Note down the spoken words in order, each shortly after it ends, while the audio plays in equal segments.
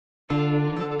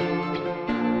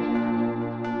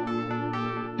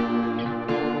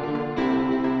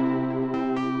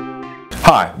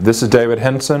Hi, this is David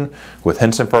Henson with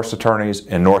Henson Fuerst Attorneys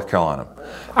in North Carolina.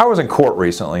 I was in court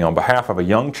recently on behalf of a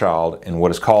young child in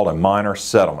what is called a minor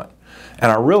settlement, and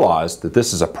I realized that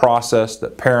this is a process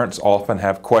that parents often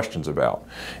have questions about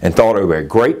and thought it would be a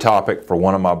great topic for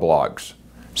one of my blogs.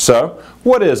 So,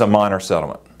 what is a minor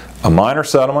settlement? A minor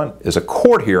settlement is a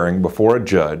court hearing before a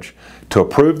judge to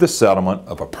approve the settlement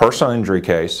of a personal injury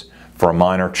case for a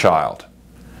minor child.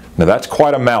 Now that's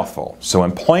quite a mouthful, so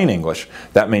in plain English,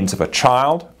 that means if a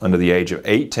child under the age of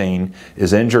 18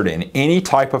 is injured in any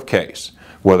type of case,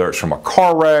 whether it's from a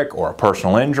car wreck or a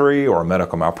personal injury or a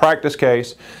medical malpractice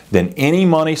case, then any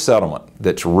money settlement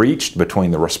that's reached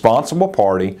between the responsible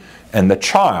party and the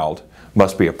child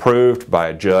must be approved by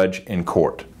a judge in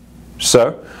court.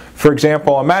 So, for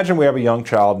example, imagine we have a young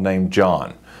child named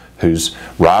John who's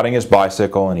riding his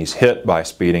bicycle and he's hit by a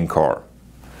speeding car.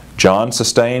 John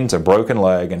sustains a broken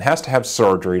leg and has to have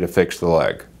surgery to fix the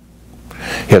leg.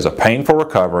 He has a painful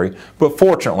recovery, but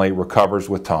fortunately recovers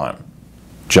with time.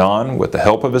 John, with the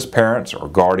help of his parents or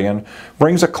guardian,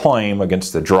 brings a claim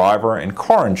against the driver and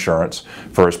car insurance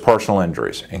for his personal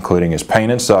injuries, including his pain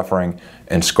and suffering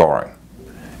and scarring.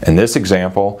 In this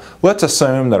example, let's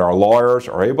assume that our lawyers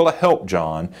are able to help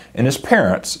John and his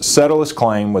parents settle his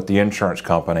claim with the insurance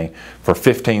company for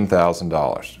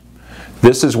 $15,000.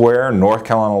 This is where North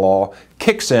Carolina law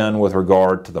kicks in with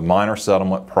regard to the minor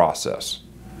settlement process.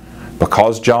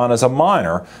 Because John is a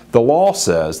minor, the law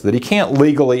says that he can't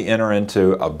legally enter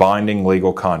into a binding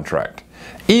legal contract,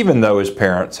 even though his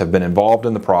parents have been involved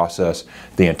in the process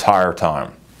the entire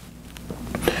time.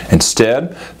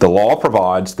 Instead, the law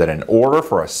provides that in order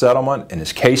for a settlement and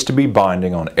his case to be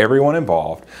binding on everyone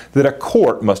involved, that a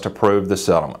court must approve the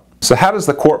settlement. So how does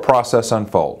the court process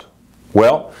unfold?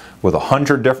 Well, with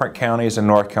 100 different counties in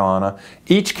North Carolina,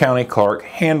 each county clerk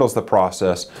handles the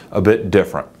process a bit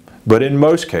different. But in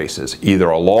most cases, either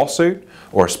a lawsuit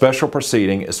or a special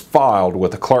proceeding is filed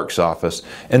with the clerk's office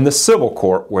in the civil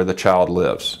court where the child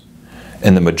lives.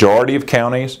 In the majority of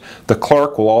counties, the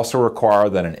clerk will also require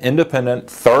that an independent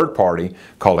third party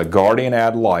called a guardian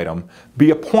ad litem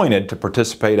be appointed to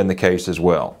participate in the case as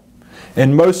well.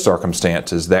 In most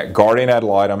circumstances, that guardian ad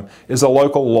litem is a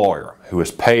local lawyer who is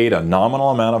paid a nominal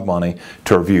amount of money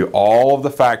to review all of the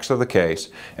facts of the case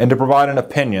and to provide an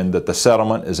opinion that the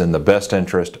settlement is in the best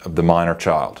interest of the minor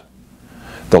child.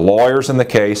 The lawyers in the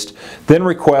case then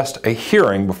request a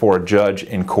hearing before a judge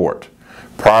in court.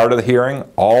 Prior to the hearing,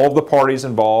 all of the parties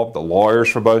involved, the lawyers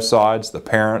for both sides, the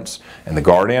parents, and the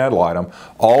guardian ad litem,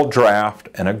 all draft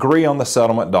and agree on the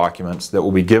settlement documents that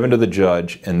will be given to the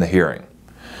judge in the hearing.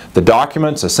 The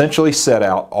documents essentially set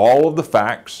out all of the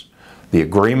facts, the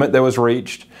agreement that was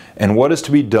reached, and what is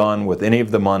to be done with any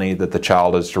of the money that the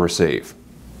child is to receive.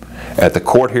 At the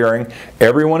court hearing,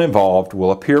 everyone involved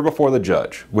will appear before the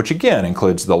judge, which again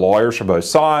includes the lawyers for both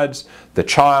sides, the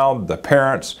child, the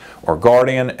parents or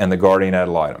guardian, and the guardian ad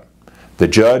litem. The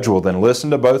judge will then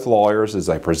listen to both lawyers as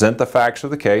they present the facts of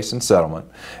the case and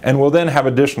settlement, and will then have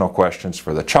additional questions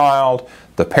for the child,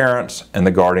 the parents, and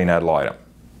the guardian ad litem.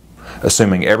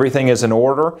 Assuming everything is in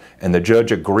order and the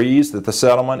judge agrees that the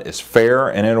settlement is fair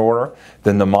and in order,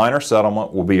 then the minor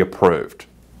settlement will be approved.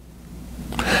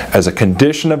 As a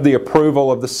condition of the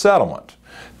approval of the settlement,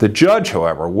 the judge,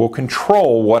 however, will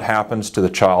control what happens to the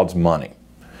child's money.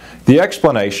 The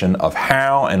explanation of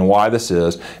how and why this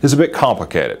is a bit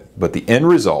complicated, but the end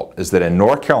result is that in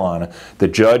North Carolina, the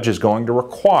judge is going to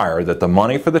require that the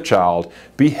money for the child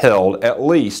be held at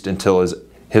least until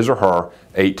his or her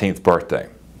 18th birthday.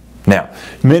 Now,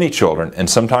 many children, and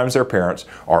sometimes their parents,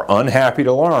 are unhappy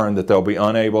to learn that they'll be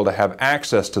unable to have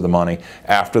access to the money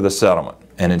after the settlement,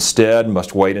 and instead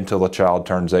must wait until the child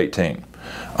turns 18.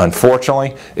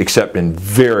 Unfortunately, except in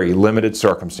very limited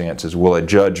circumstances, will a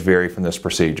judge vary from this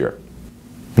procedure.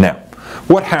 Now,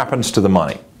 what happens to the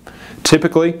money?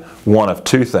 Typically, one of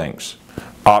two things.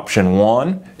 Option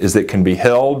one is that it can be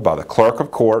held by the clerk of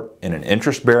court in an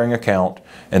interest-bearing account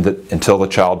until the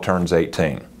child turns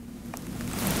 18.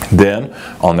 Then,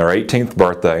 on their 18th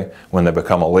birthday, when they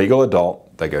become a legal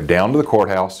adult, they go down to the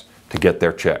courthouse to get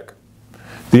their check.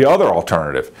 The other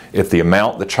alternative, if the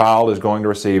amount the child is going to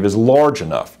receive is large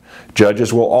enough,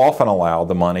 judges will often allow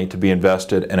the money to be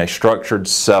invested in a structured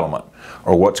settlement,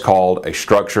 or what's called a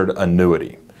structured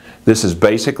annuity. This is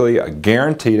basically a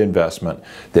guaranteed investment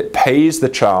that pays the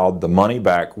child the money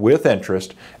back with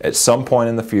interest at some point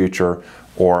in the future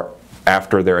or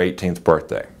after their 18th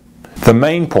birthday. The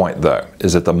main point, though,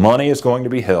 is that the money is going to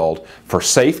be held for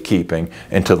safekeeping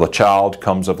until the child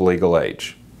comes of legal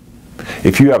age.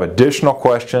 If you have additional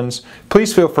questions,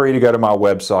 please feel free to go to my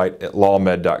website at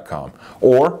lawmed.com,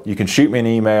 or you can shoot me an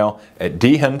email at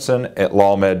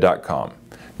dhenson@lawmed.com.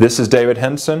 This is David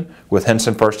Henson with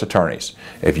Henson Fuerst Attorneys.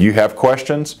 If you have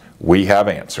questions, we have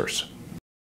answers.